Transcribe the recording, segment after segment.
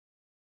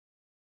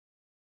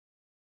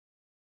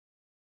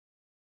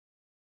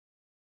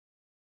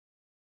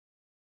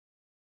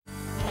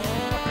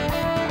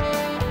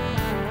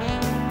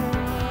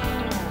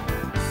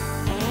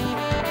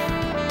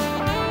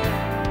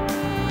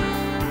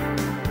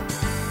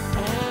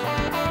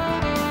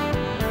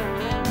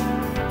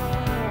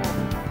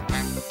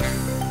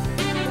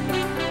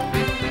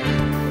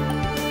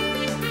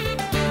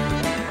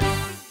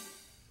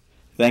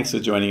Thanks for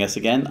joining us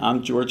again.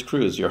 I'm George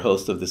Cruz, your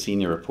host of the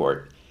Senior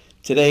Report.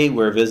 Today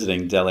we're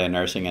visiting Del Air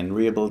Nursing and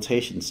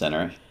Rehabilitation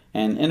Center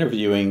and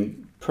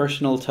interviewing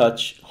Personal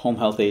Touch Home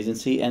Health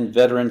Agency and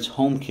Veterans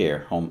Home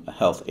Care Home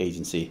Health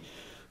Agency,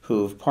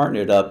 who've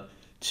partnered up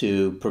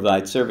to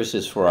provide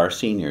services for our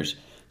seniors.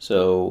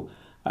 So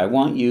I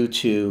want you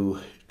to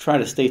try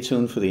to stay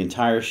tuned for the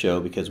entire show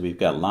because we've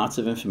got lots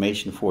of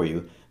information for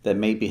you that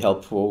may be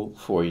helpful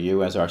for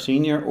you as our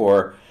senior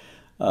or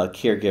a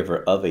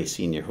caregiver of a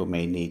senior who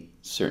may need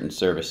certain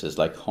services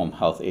like home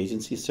health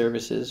agency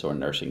services or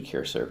nursing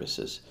care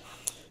services.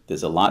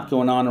 There's a lot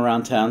going on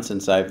around town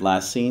since I've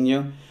last seen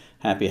you.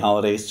 Happy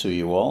holidays to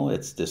you all.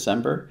 It's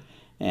December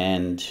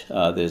and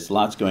there's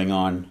lots going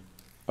on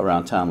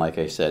around town, like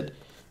I said.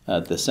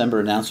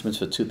 December announcements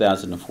for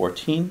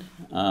 2014.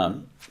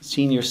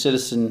 Senior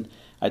citizen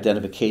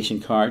identification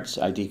cards,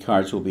 ID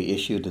cards, will be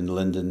issued in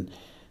Linden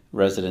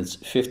residents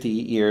 50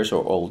 years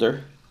or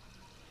older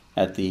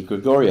at the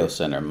Gregorio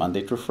Center,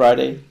 Monday through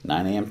Friday,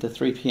 9 a.m. to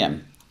 3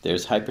 p.m.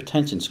 There's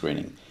hypertension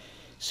screening,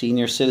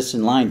 senior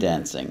citizen line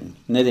dancing,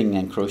 knitting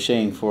and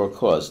crocheting for a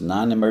cause,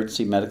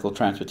 non-emergency medical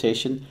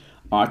transportation,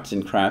 arts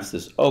and crafts.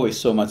 There's always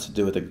so much to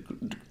do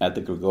at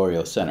the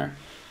Gregorio Center.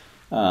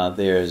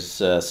 There's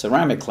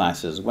ceramic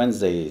classes,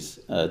 Wednesdays,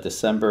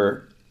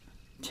 December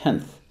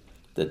 10th.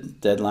 The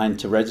deadline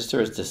to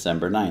register is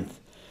December 9th.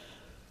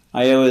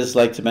 I always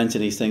like to mention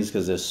these things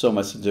because there's so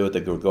much to do at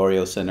the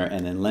Gregorio Center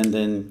and in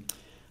Linden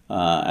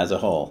as a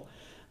whole.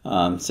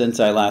 Since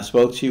I last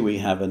spoke to you, we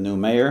have a new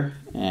mayor,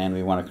 and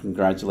we want to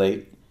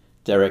congratulate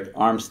Derek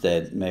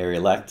Armstead,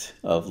 mayor-elect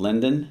of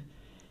Linden,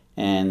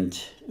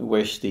 and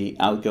wish the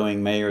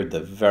outgoing mayor the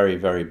very,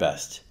 very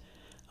best.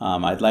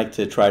 I'd like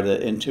to try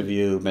to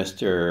interview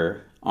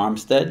Mr.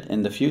 Armstead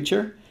in the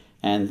future,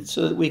 and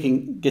so that we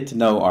can get to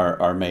know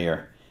our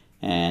mayor,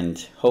 and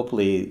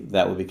hopefully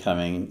that will be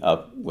coming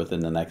up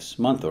within the next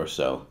month or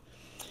so.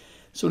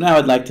 So now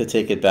I'd like to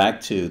take it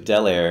back to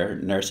Del Air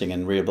Nursing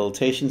and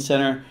Rehabilitation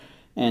Center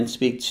and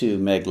speak to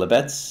Meg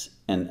Lebetz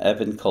and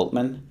Evan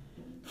Coltman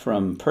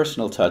from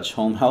Personal Touch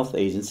Home Health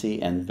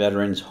Agency and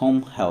Veterans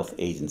Home Health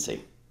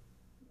Agency.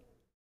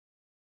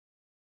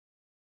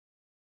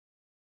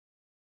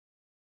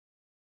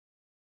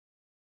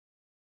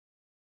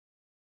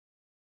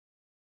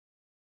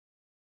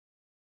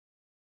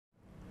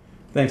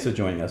 Thanks for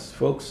joining us,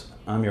 folks.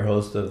 I'm your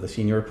host of the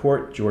Senior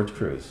Report, George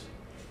Cruz.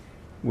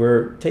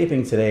 We're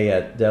taping today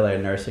at Del Air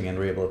Nursing and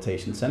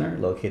Rehabilitation Center,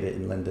 located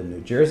in Linden,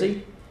 New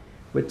Jersey,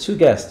 with two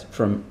guests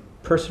from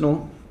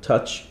Personal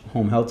Touch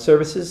Home Health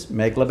Services,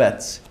 Meg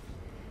Lebetz,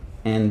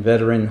 and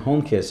Veteran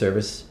Home Care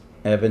Service,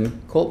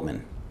 Evan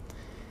Coltman.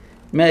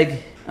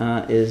 Meg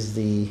is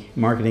the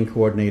marketing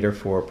coordinator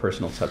for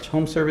Personal Touch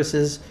Home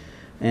Services,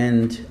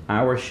 and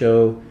our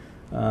show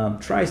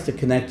tries to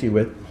connect you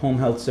with home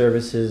health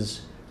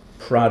services,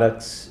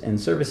 products, and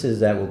services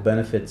that will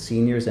benefit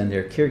seniors and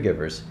their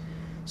caregivers.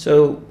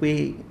 So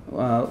we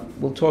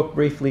will talk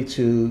briefly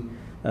to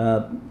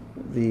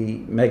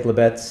the Meg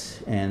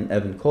Lebetz and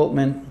Evan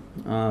Coltman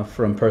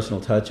from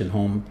Personal Touch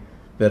and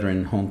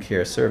Veteran Home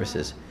Care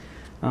Services.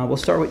 We'll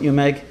start with you,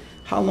 Meg.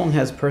 How long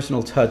has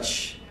Personal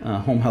Touch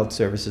Home Health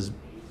Services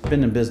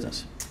been in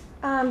business?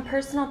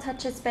 Personal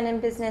Touch has been in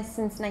business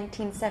since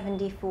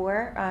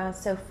 1974,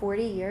 so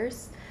 40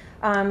 years.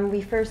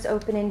 We first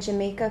opened in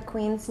Jamaica,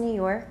 Queens, New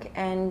York,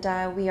 and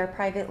we are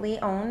privately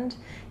owned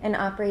and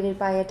operated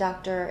by a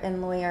doctor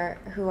and lawyer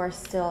who are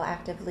still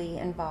actively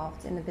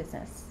involved in the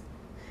business.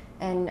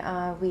 And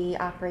we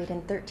operate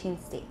in 13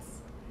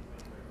 states.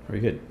 Very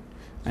good.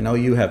 I know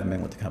you haven't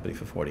been with the company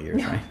for 40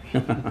 years, right?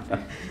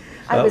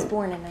 I was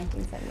born in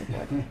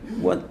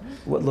 1974.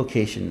 What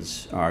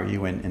locations are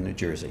you in New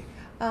Jersey?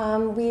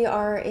 We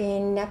are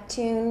in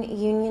Neptune,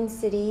 Union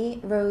City,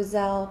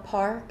 Roselle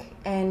Park,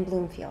 and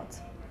Bloomfield.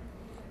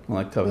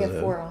 Well, that covers we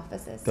have 4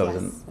 offices.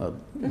 Covers a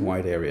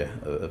wide area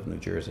of New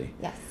Jersey.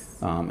 Yes.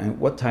 And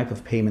what type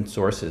of payment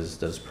sources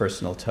does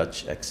Personal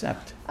Touch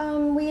accept?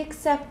 We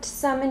accept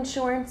some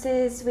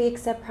insurances, we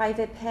accept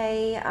private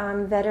pay,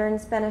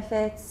 veterans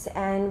benefits,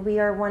 and we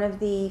are one of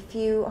the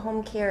few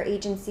home care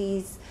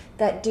agencies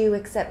that do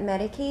accept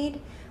Medicaid.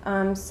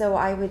 So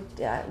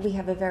we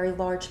have a very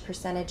large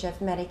percentage of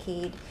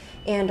Medicaid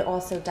and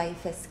also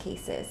DIFUS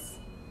cases.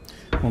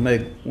 Well,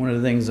 Meg, one of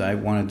the things I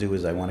want to do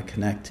is I want to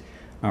connect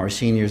our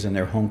seniors and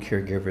their home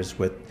caregivers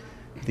with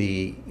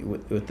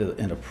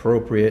an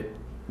appropriate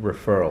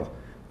referral.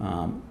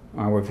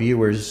 Our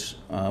viewers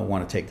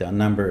want to take down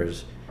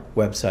numbers,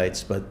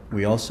 websites, but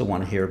we also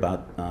want to hear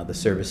about the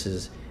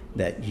services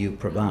that you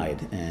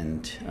provide.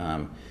 And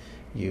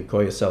you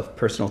call yourself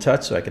Personal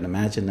Touch, so I can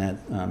imagine that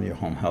your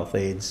home health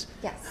aides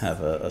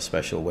have a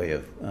special way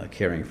of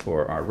caring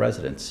for our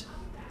residents.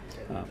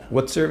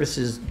 What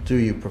services do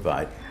you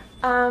provide?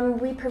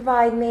 We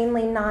provide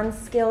mainly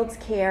non-skilled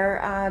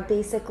care.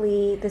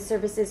 Basically, the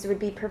services would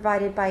be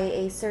provided by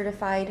a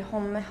certified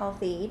home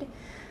health aide,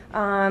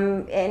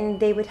 and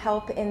they would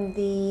help in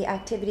the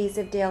activities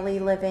of daily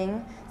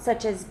living,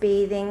 such as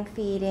bathing,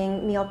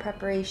 feeding, meal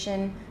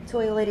preparation,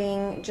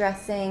 toileting,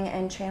 dressing,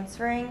 and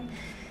transferring.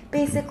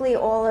 Basically,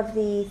 all of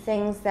the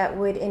things that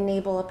would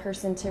enable a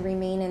person to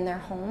remain in their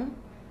home.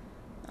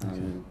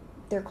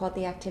 They're called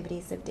the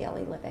activities of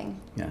daily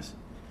living. Yes.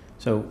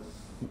 So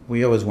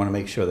we always want to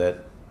make sure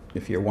that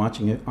if you're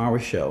watching our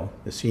show,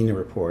 the Senior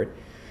Report,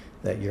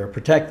 that you're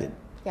protected.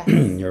 Yes.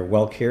 You're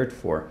well cared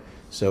for.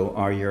 So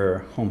are your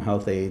home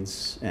health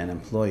aides and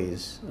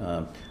employees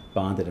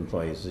bonded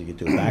employees? You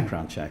do a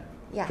background check,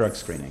 Yes. drug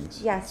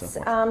screenings? Yes. So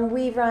forth.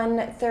 We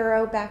run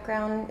thorough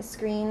background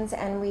screens,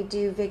 and we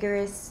do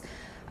vigorous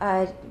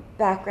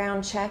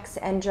background checks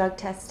and drug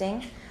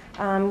testing.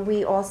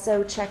 We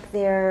also check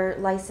their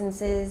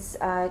licenses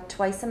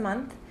twice a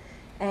month,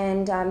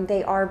 and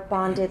they are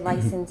bonded,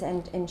 licensed,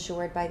 and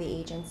insured by the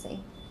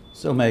agency.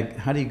 So Meg,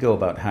 how do you go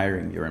about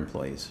hiring your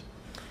employees?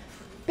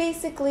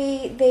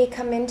 Basically, they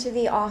come into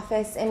the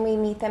office and we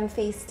meet them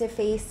face to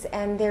face,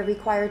 and they're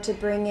required to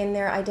bring in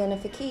their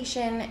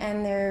identification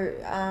and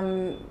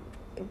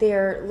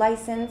their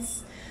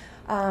license.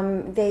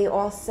 They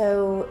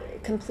also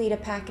complete a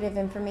packet of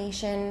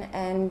information,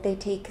 and they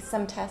take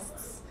some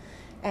tests,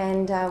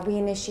 and we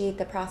initiate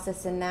the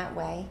process in that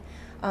way.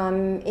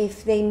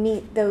 If they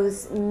meet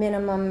those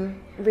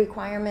minimum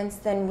requirements,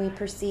 then we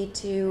proceed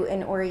to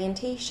an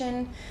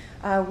orientation.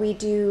 We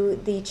do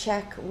the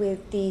check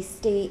with the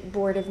State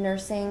Board of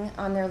Nursing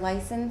on their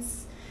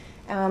license,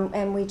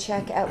 and we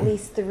check at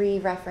least 3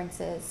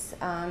 references,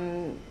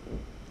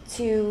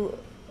 2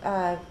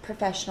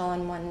 professional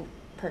and 1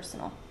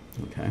 personal.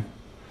 Okay.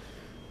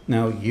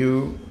 Now,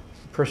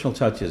 Personal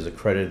Touch is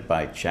accredited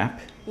by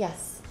CHAP.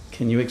 Yes.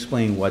 Can you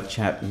explain what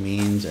CHAP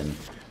means and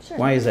Sure.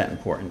 why is that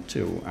important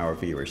to our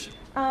viewers?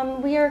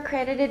 We are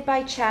accredited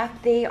by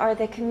CHAP. They are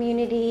the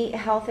Community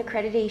Health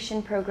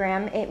Accreditation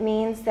Program. It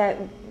means that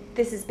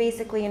this is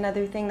basically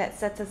another thing that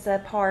sets us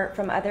apart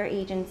from other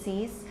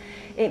agencies.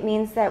 It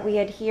means that we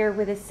adhere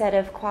with a set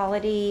of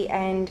quality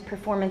and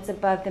performance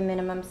above the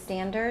minimum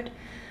standard.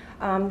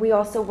 We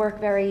also work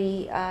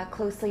very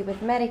closely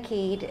with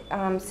Medicaid,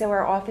 so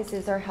our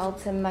offices are held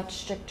to much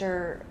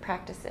stricter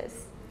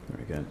practices.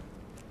 Very good.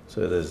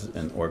 So there's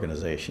an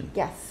organization.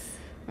 Yes.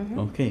 Mm-hmm.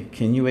 Okay.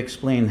 Can you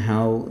explain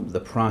how the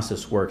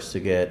process works to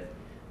get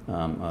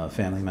a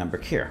family member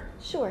care?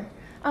 Sure.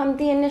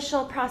 The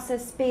initial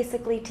process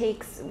basically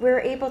we're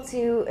able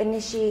to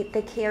initiate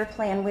the care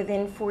plan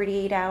within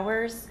 48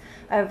 hours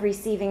of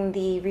receiving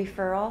the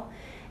referral.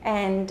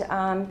 And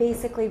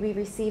basically we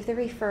receive the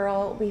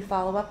referral, we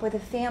follow up with a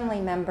family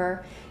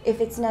member.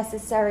 If it's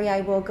necessary,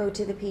 I will go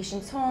to the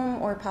patient's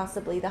home or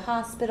possibly the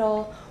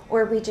hospital,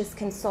 or we just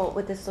consult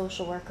with the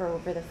social worker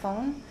over the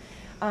phone.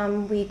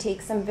 We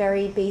take some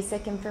very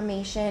basic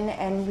information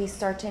and we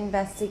start to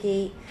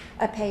investigate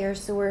a payer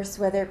source,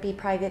 whether it be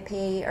private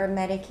pay or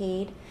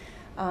Medicaid.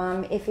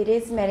 If it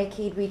is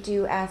Medicaid, we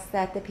do ask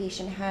that the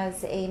patient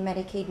has a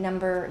Medicaid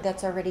number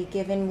that's already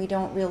given. We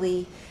don't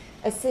really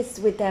assist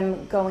with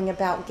them going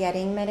about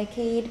getting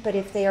Medicaid, but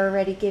if they are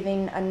already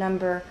given a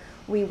number,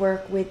 we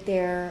work with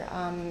their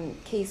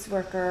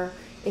caseworker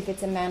if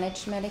it's a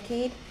managed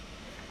Medicaid.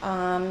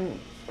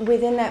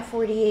 Within that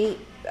 48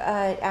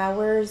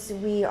 hours,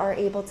 we are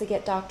able to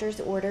get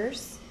doctor's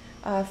orders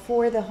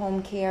for the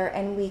home care,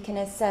 and we can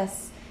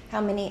assess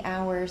how many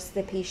hours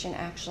the patient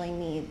actually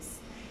needs.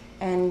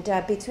 And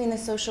between the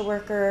social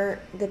worker,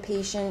 the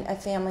patient, a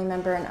family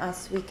member, and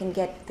us, we can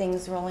get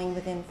things rolling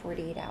within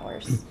 48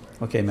 hours.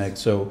 Okay, Meg,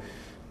 so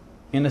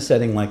in a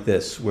setting like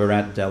this, we're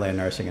at Delaware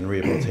Nursing and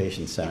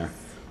Rehabilitation Center.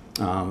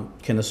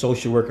 Can a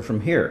social worker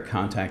from here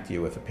contact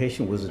you if a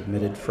patient was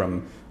admitted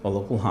from a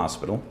local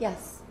hospital?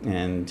 Yes.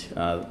 And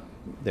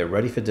they're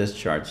ready for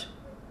discharge?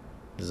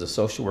 Does a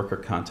social worker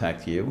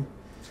contact you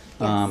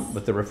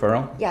with the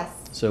referral? Yes.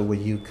 So will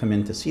you come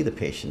in to see the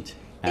patient?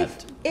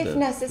 If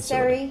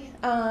necessary,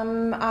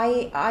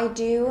 I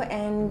do,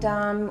 and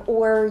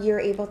or you're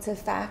able to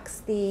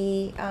fax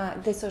the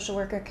social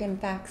worker can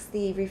fax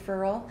the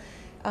referral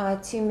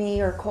to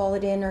me, or call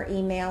it in or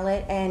email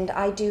it, and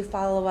I do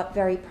follow up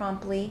very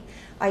promptly.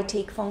 I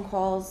take phone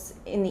calls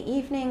in the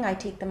evening, I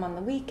take them on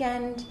the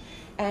weekend,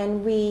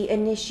 and we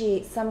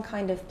initiate some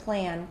kind of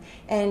plan,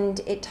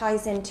 and it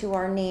ties into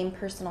our name,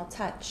 Personal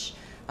Touch.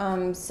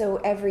 So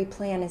every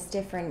plan is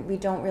different. We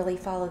don't really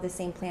follow the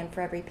same plan for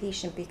every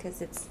patient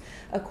because it's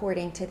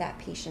according to that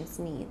patient's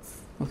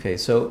needs. Okay,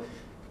 so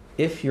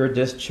if you're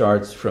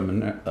discharged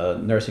from a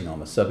nursing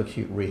home, a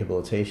subacute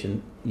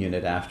rehabilitation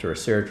unit after a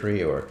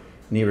surgery or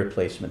knee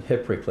replacement,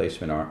 hip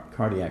replacement, or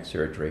cardiac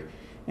surgery,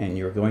 and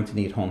you're going to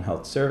need home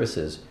health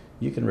services,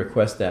 you can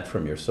request that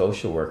from your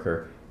social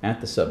worker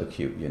at the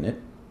subacute unit,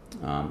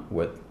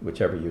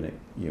 whichever unit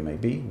you may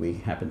be. We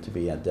happen to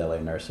be at Delaware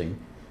Nursing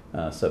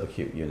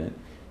subacute unit.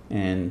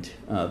 And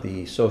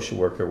the social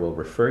worker will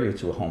refer you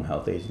to a home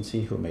health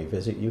agency who may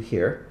visit you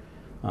here,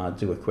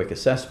 do a quick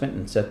assessment,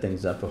 and set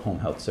things up for home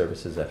health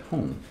services at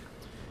home.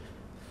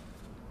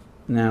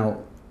 Now,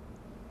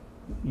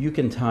 you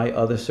can tie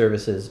other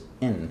services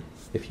in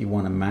if you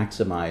want to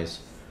maximize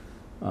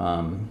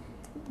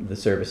the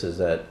services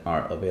that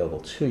are available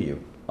to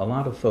you. A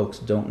lot of folks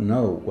don't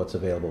know what's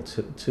available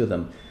to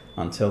them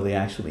until they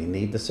actually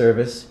need the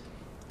service,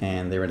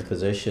 and they're in a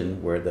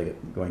position where they're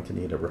going to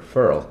need a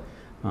referral.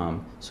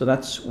 So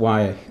that's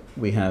why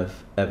we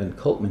have Evan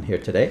Coltman here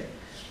today.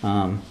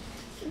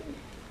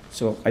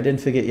 So I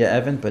didn't forget you,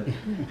 Evan, but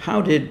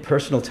how did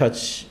Personal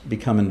Touch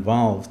become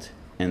involved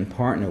and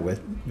partner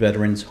with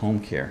Veterans Home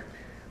Care?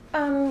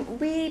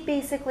 We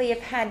basically have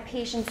had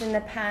patients in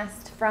the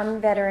past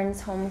from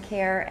Veterans Home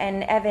Care,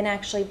 and Evan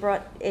actually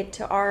brought it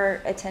to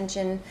our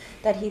attention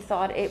that he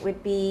thought it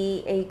would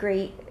be a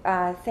great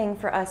thing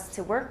for us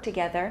to work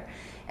together.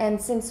 And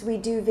since we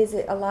do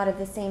visit a lot of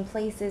the same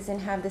places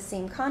and have the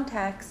same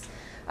contacts,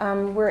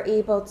 we're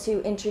able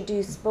to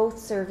introduce both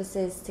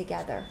services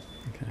together.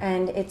 Okay.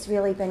 And it's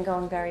really been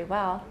going very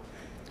well.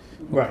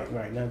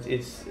 Right. Now,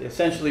 it's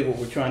essentially what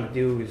we're trying to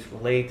do is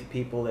relate to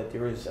people that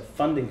there is a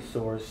funding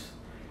source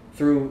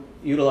through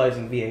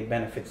utilizing VA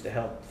benefits to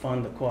help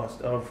fund the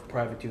cost of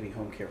private duty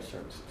home care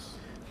services.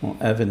 Well,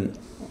 Evan,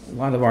 a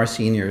lot of our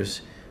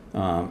seniors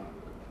are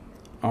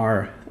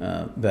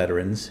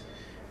veterans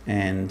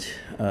and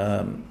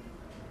are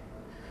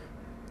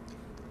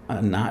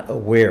not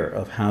aware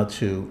of how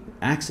to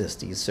access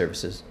these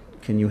services.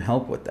 Can you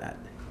help with that?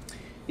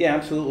 Yeah,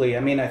 absolutely.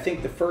 I mean, I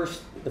think the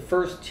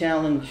first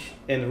challenge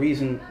and the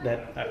reason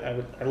that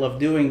I love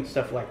doing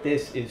stuff like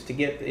this is to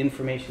get the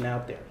information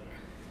out there,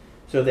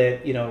 so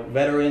that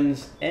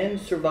veterans and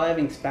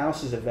surviving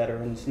spouses of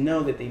veterans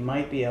know that they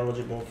might be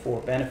eligible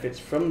for benefits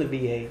from the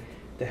VA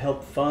to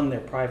help fund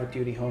their private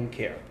duty home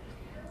care.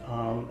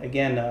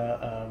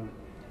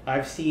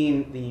 I've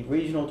seen the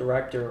regional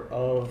director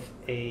of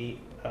a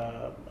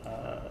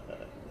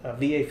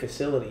VA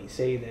facility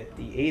say that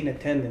the aid and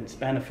attendance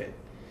benefit,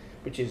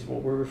 which is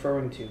what we're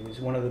referring to,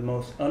 is one of the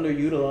most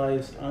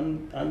underutilized,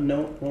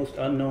 most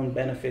unknown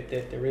benefit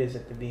that there is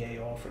that the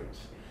VA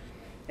offers.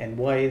 And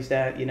why is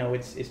that?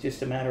 It's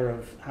just a matter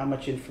of how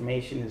much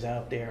information is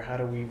out there. How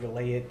do we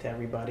relay it to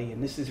everybody?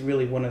 And this is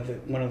really one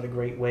of the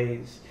great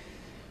ways.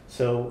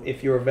 So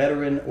if you're a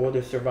veteran or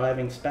the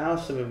surviving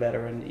spouse of a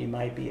veteran, you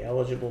might be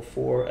eligible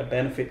for a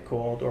benefit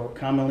called, or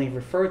commonly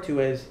referred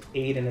to as,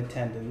 aid and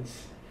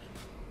attendance.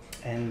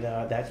 And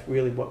that's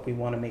really what we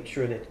want to make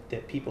sure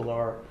that people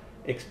are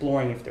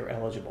exploring if they're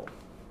eligible.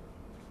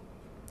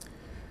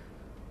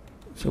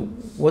 So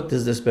what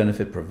does this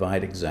benefit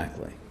provide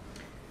exactly?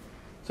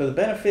 So the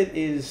benefit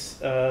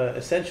is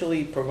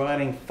essentially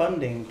providing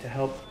funding to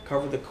help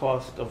cover the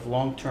cost of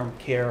long-term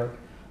care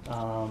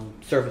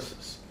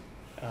services.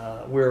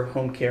 We're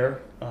home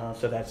care,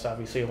 so that's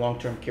obviously a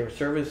long-term care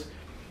service,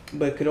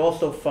 but it could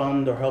also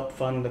fund or help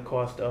fund the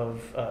cost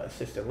of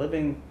assisted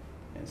living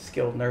and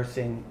skilled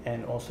nursing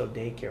and also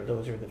daycare.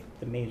 Those are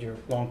the major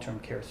long-term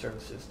care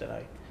services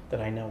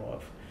that I know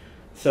of.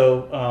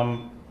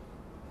 So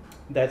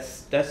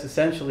that's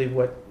essentially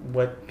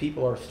what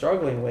people are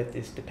struggling with,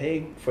 is to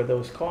pay for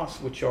those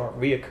costs, which are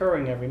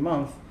reoccurring every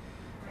month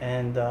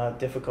and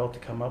difficult to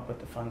come up with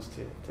the funds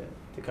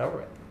to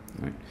cover it.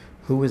 All right.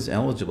 Who is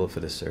eligible for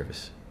this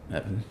service,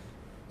 Evan?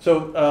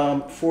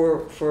 So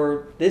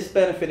for this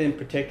benefit in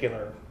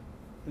particular,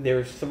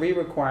 there's 3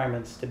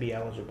 requirements to be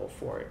eligible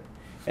for it.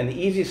 And the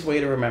easiest way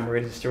to remember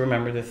it is to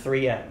remember the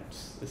 3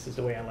 M's. This is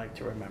the way I like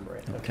to remember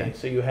it. Okay.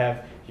 So you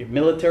have your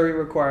military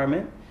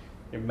requirement,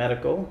 your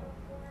medical,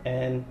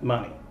 and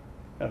money.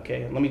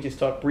 Okay. And let me just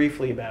talk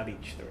briefly about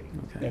each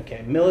 3.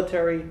 Okay.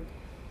 Military.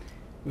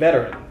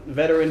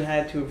 Veteran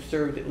had to have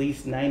served at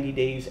least 90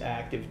 days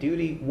active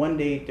duty, 1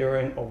 day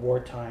during a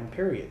wartime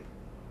period,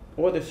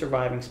 or the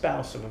surviving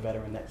spouse of a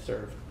veteran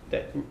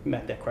that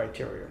met that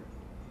criteria.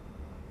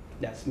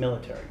 That's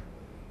military.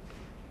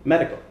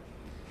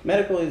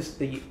 Medical is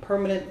the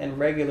permanent and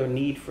regular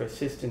need for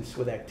assistance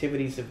with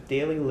activities of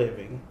daily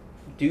living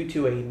due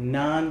to a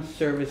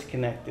non-service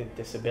connected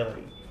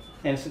disability.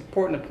 And it's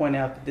important to point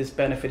out that this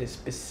benefit is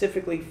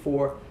specifically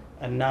for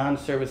a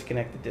non-service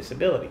connected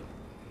disability.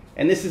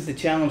 And this is the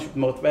challenge with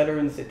most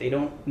veterans, that they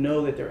don't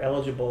know that they're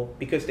eligible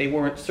because they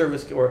weren't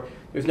service, or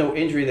there's no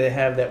injury they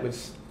have that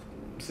was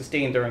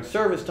sustained during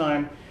service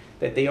time,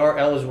 that they are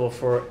eligible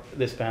for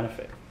this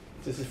benefit.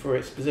 This is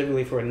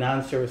specifically for a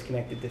non-service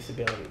connected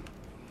disability.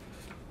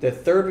 The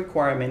third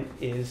requirement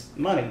is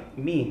money,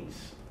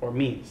 means.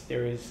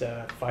 There is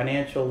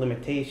financial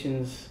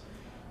limitations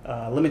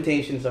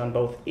on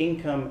both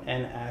income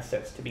and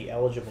assets to be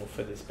eligible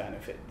for this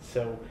benefit.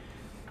 So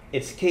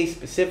it's case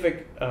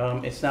specific.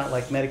 It's not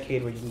like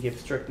Medicaid where you can give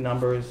strict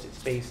numbers.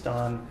 It's based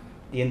on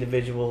the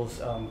individual's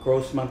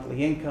gross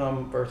monthly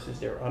income versus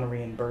their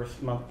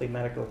unreimbursed monthly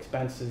medical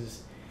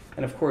expenses.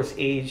 And of course,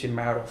 age and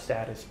marital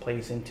status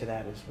plays into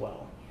that as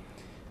well.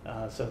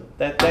 So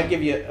that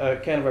gives you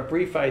kind of a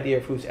brief idea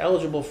of who's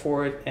eligible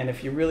for it. And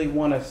if you really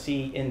want to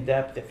see in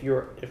depth, if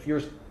you're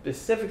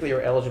specifically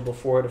are eligible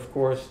for it, of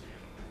course,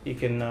 you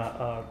can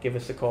give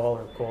us a call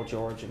or call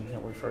George, and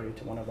he'll refer you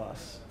to one of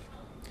us.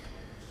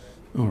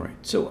 All right.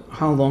 So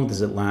how long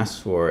does it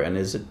last for, and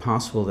is it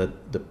possible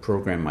that the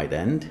program might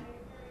end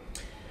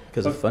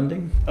because of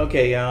funding?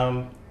 Okay.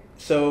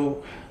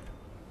 So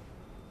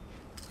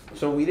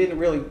we didn't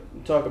really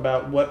talk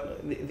about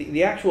what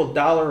the actual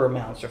dollar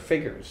amounts or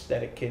figures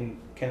that it can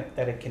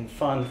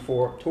fund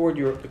toward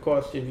the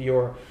cost of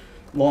your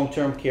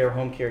long-term care,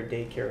 home care,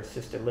 daycare,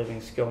 assisted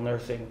living, skilled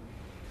nursing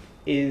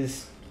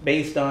is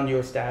based on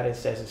your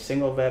status as a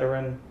single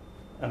veteran,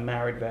 a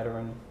married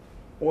veteran,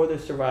 or the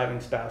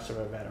surviving spouse of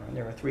a veteran.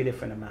 There are 3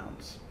 different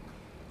amounts.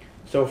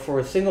 So for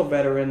a single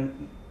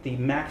veteran, the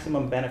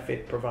maximum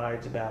benefit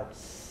provides about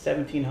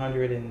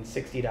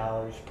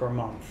 $1,760 per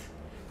month.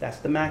 That's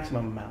the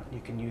maximum amount.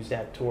 You can use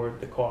that toward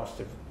the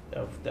cost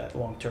of that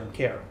long-term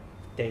care,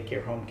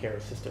 daycare, home care,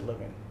 assisted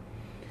living.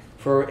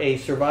 For a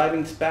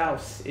surviving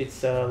spouse,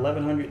 it's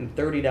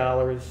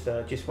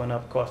 $1,130. Just went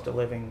up, cost of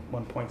living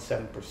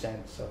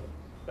 1.7%, so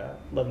about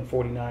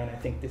 $1,149 I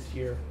think this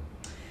year.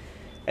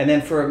 And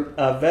then for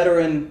a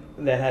veteran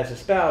that has a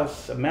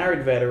spouse, a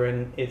married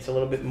veteran, it's a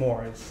little bit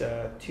more. It's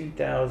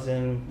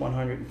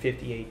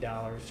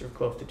 $2,158 or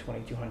close to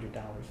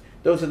 $2,200.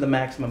 Those are the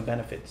maximum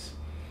benefits.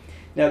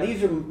 Now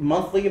these are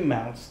monthly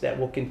amounts that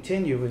will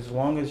continue as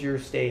long as you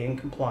stay in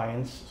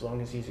compliance, as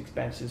long as these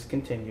expenses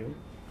continue,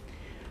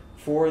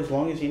 for as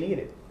long as you need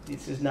it.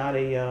 This is not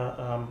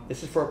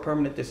this is for a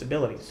permanent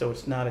disability, so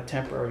it's not a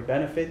temporary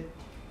benefit,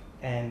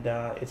 and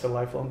it's a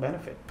lifelong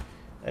benefit.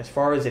 As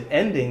far as it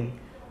ending,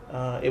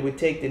 it would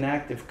take an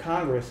act of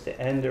Congress to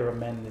end or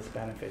amend this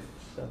benefit,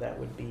 so that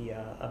would be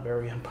a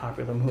very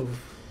unpopular move.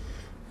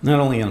 Not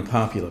only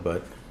unpopular,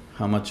 but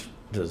how much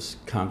does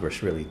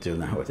Congress really do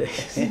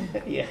nowadays?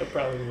 Yeah, it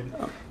probably would.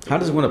 How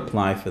does one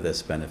apply for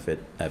this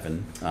benefit,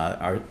 Evan?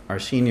 Our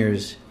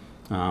seniors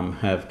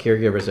have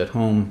caregivers at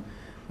home,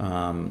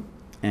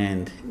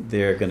 and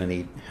they're going to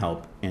need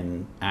help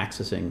in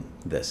accessing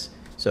this.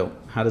 So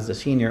how does the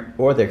senior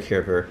or their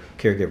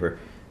caregiver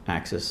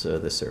access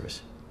this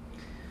service?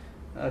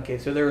 Okay,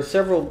 so there are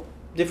several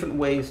different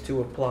ways to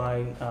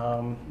apply.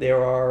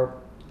 There are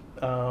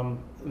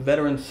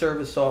veteran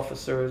service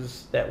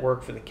officers that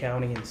work for the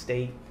county and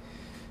state.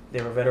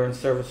 There are veteran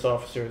service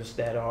officers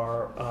that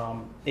are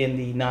in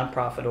the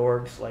nonprofit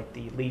orgs like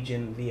the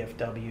Legion,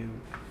 VFW.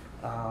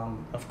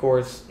 Of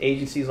course,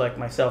 agencies like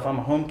myself, I'm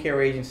a home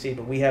care agency,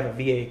 but we have a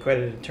VA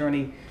accredited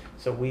attorney,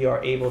 so we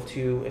are able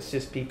to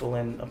assist people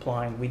in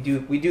applying. We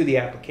do the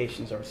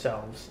applications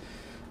ourselves.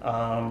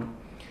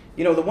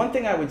 You know, the one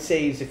thing I would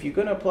say is if you're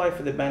going to apply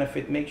for the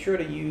benefit, make sure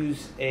to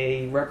use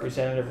a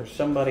representative or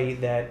somebody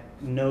that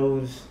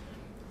knows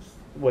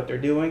what they're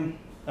doing.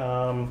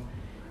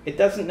 It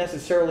doesn't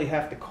necessarily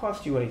have to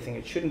cost you anything.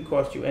 It shouldn't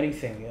cost you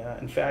anything.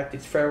 In fact,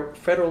 it's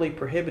federally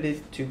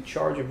prohibited to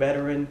charge a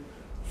veteran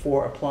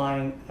for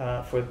applying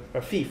for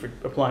a fee for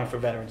applying for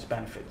veterans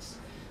benefits.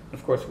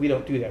 Of course, we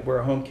don't do that. We're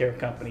a home care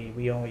company.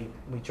 We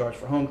charge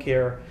for home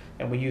care,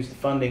 and we use the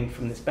funding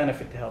from this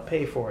benefit to help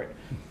pay for it.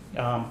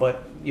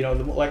 But you know,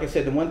 like I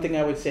said, the one thing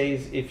I would say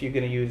is if you're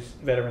going to use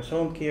veterans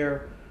home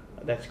care,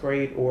 that's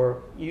great,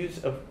 or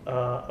use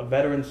a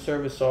veteran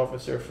service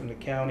officer from the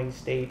county,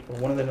 state, or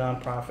one of the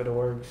nonprofit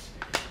orgs,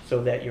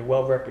 so that you're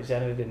well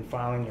represented in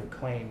filing your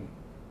claim.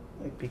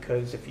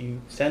 Because if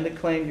you send a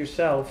claim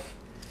yourself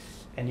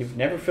and you've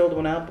never filled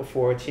one out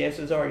before,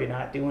 chances are you're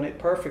not doing it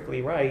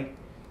perfectly right,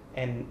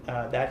 and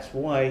that's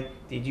why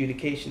the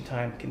adjudication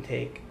time can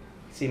take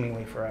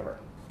seemingly forever.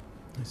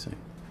 I see.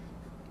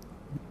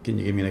 Can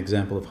you give me an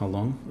example of how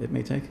long it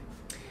may take?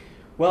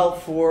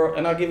 Well,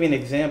 and I'll give you an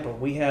example.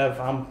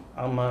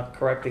 I'm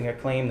correcting a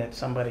claim that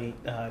somebody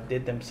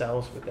did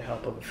themselves with the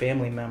help of a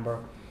family member.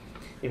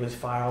 It was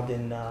filed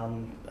in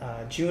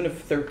June of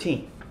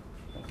 2013.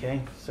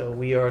 Okay, so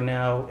we are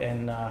now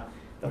in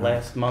the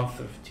last month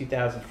of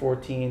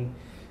 2014.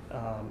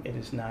 It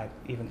is not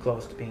even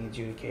close to being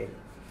adjudicated.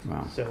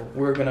 Wow. So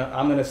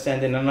I'm gonna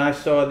send in, and I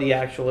saw the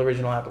actual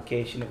original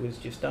application. It was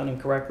just done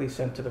incorrectly,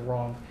 sent to the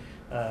wrong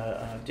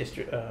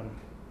district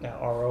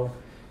RO.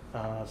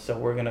 So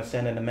we're going to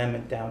send an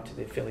amendment down to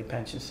the Philly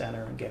Pension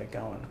Center and get it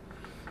going.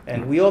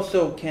 And we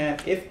also can,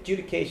 if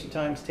adjudication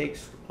times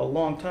takes a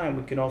long time,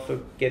 we can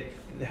also get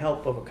the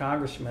help of a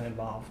congressman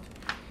involved.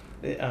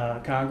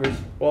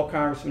 All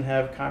congressmen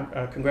have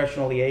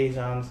congressional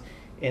liaisons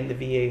in the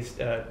VA's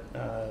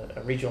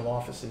regional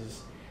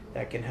offices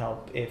that can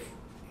help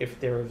if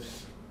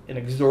there's an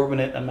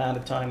exorbitant amount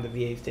of time the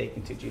VA is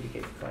taking to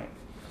adjudicate the claim.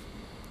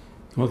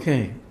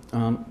 Okay.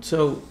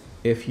 So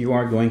if you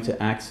are going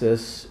to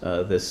access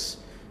this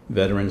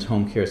Veterans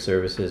Home Care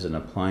Services and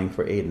applying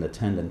for aid and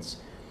attendance,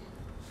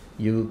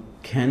 you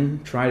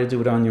can try to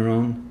do it on your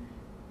own.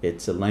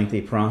 It's a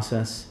lengthy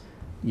process.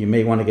 You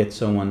may want to get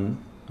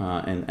someone,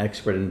 an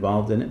expert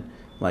involved in it,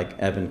 like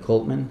Evan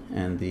Coltman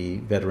and the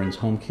Veterans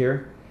Home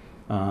Care,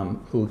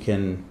 who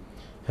can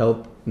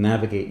help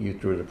navigate you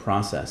through the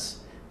process.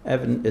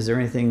 Evan, is there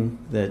anything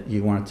that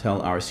you want to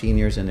tell our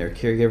seniors and their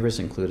caregivers,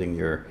 including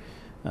your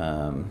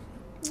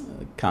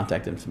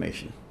contact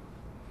information?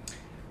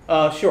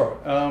 Sure.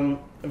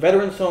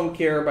 Veterans Home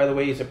Care, by the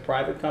way, is a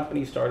private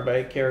company started by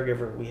a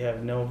caregiver. We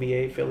have no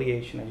VA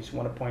affiliation. I just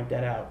want to point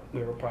that out.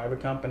 We're a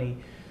private company,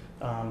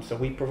 so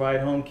we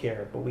provide home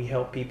care, but we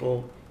help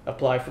people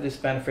apply for this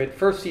benefit.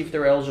 First, see if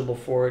they're eligible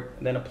for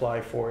it, then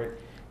apply for it,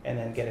 and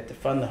then get it to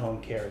fund the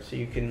home care. So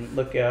you can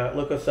look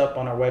us up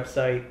on our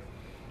website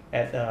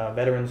at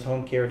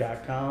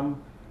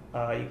veteranshomecare.com.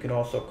 You can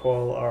also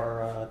call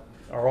our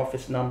Our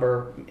office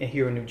number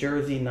here in New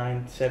Jersey,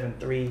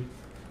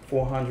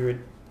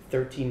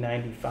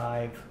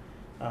 973-400-1395.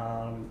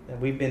 And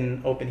we've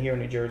been open here in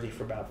New Jersey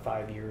for about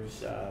 5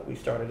 years. We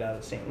started out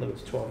in St. Louis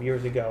 12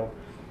 years ago,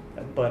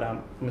 but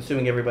I'm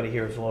assuming everybody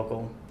here is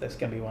local that's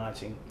going to be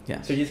watching.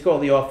 Yes. So just call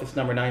the office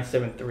number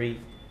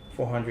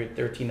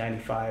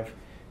 973-400-1395,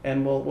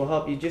 and we'll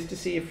help you just to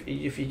see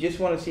if you just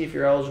want to see if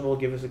you're eligible.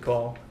 Give us a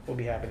call. We'll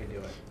be happy to do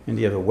it. And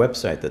do you have a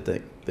website that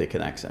they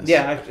can access?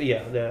 Yeah,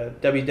 the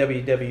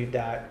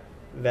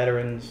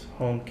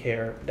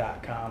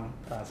www.veteranshomecare.com,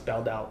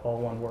 spelled out all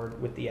one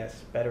word with the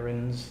S,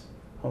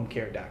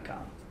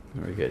 veteranshomecare.com.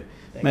 Very good.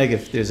 Thank Meg, you.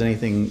 if there's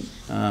anything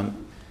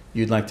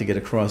you'd like to get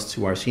across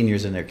to our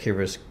seniors and their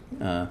caregivers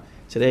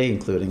today,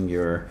 including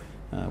your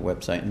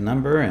website and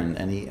number and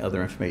any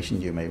other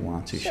information you may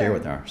want to share Sure.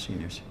 with our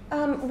seniors.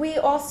 We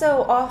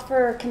also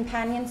offer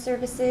companion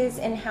services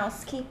in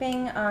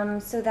housekeeping,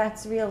 so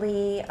that's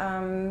really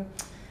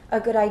a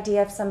good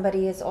idea if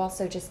somebody is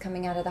also just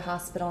coming out of the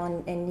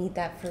hospital and need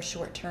that for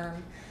short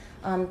term.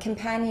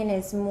 Companion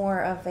is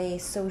more of a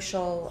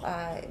social,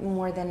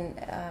 more than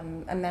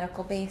a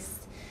medical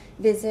based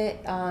visit.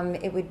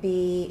 It would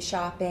be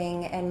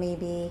shopping and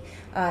maybe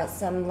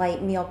some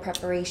light meal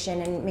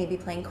preparation and maybe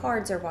playing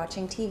cards or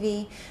watching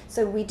TV.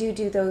 So we do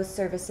those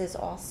services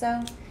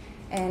also.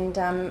 And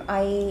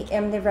I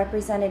am the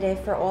representative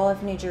for all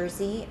of New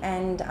Jersey,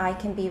 and I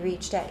can be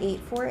reached at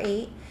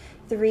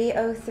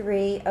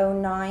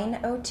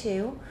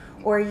 848-303-0902,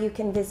 or you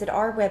can visit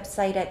our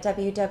website at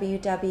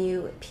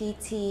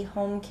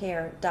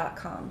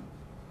www.pthomecare.com.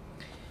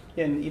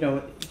 And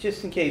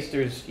just in case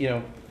there's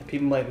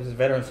people like this is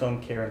Veterans Home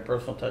Care and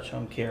Personal Touch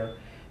Home Care.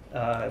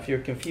 If you're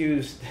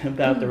confused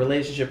about the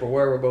relationship or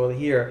where we're going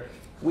here,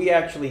 we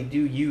actually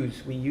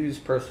use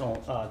Personal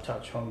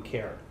Touch Home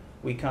Care.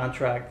 We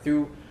contract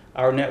through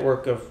our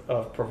network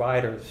of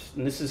providers,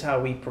 and this is how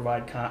we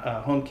provide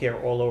home care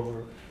all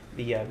over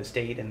the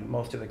state and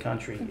most of the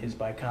country, is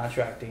by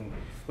contracting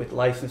with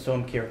licensed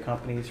home care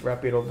companies,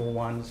 reputable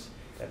ones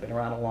that have been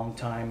around a long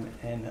time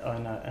and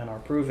are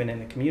proven in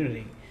the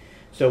community.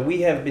 So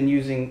we have been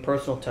using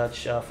Personal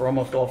Touch for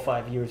almost all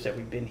 5 years that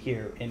we've been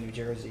here in New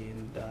Jersey,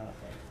 and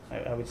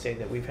I would say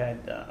that we've had,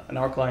 and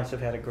our clients have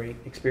had a great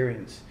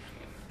experience.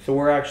 So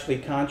we're actually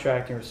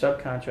contracting or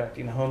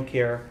subcontracting the home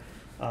care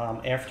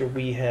after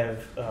we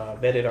have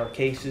vetted our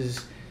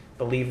cases,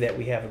 believe that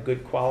we have a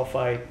good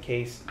qualified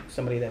case,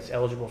 somebody that's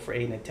eligible for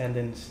aid and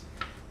attendance,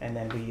 and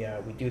then we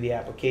do the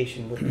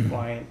application with the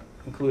client,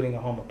 including a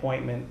home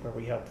appointment where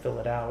we help fill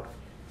it out,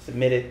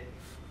 submit it,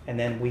 and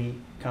then we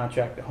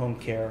contract the home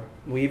care.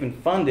 We even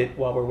fund it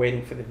while we're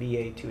waiting for the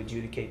VA to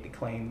adjudicate the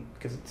claim,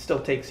 because it still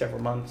takes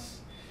several months.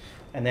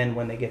 And then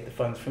when they get the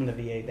funds from the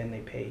VA, then they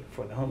pay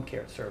for the home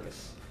care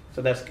service.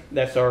 So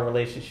that's our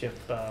relationship.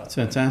 It's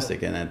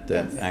fantastic, and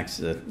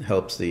that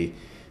helps the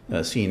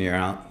senior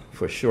out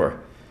for sure.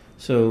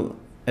 So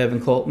Evan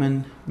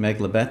Coltman, Meg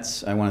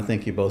Lebetz, I want to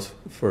thank you both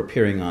for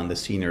appearing on the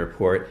Senior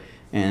Report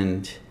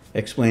and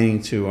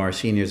explaining to our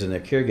seniors and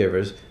their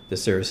caregivers the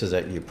services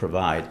that you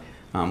provide.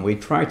 We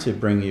try to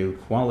bring you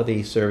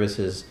quality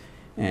services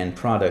and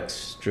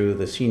products through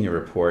the Senior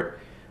Report.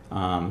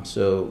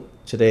 So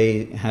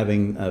today,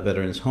 having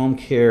Veterans Home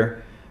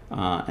Care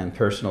and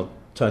Personal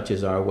Touch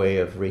is our way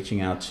of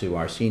reaching out to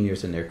our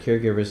seniors and their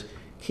caregivers.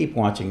 Keep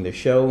watching the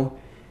show,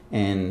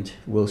 and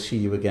we'll see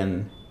you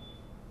again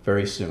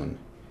very soon.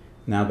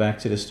 Now back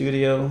to the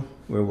studio,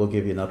 where we'll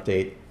give you an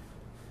update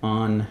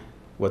on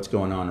what's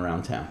going on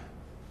around town.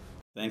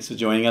 Thanks for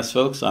joining us,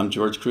 folks. I'm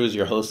George Cruz,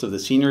 your host of the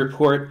Senior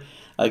Report.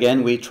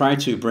 Again, we try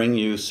to bring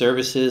you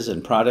services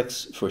and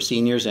products for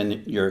seniors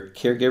and your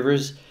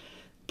caregivers.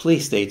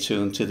 Please stay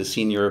tuned to the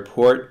Senior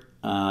Report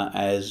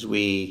as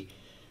we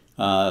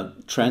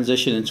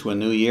transition into a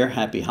new year.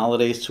 Happy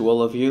holidays to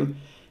all of you.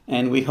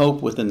 And we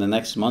hope within the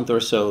next month or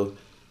so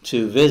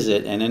to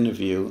visit and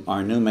interview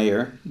our new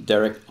mayor,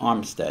 Derek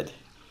Armstead.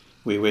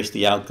 We wish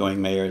the outgoing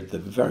mayor the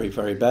very,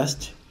 very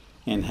best,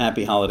 and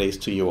happy holidays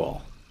to you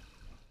all.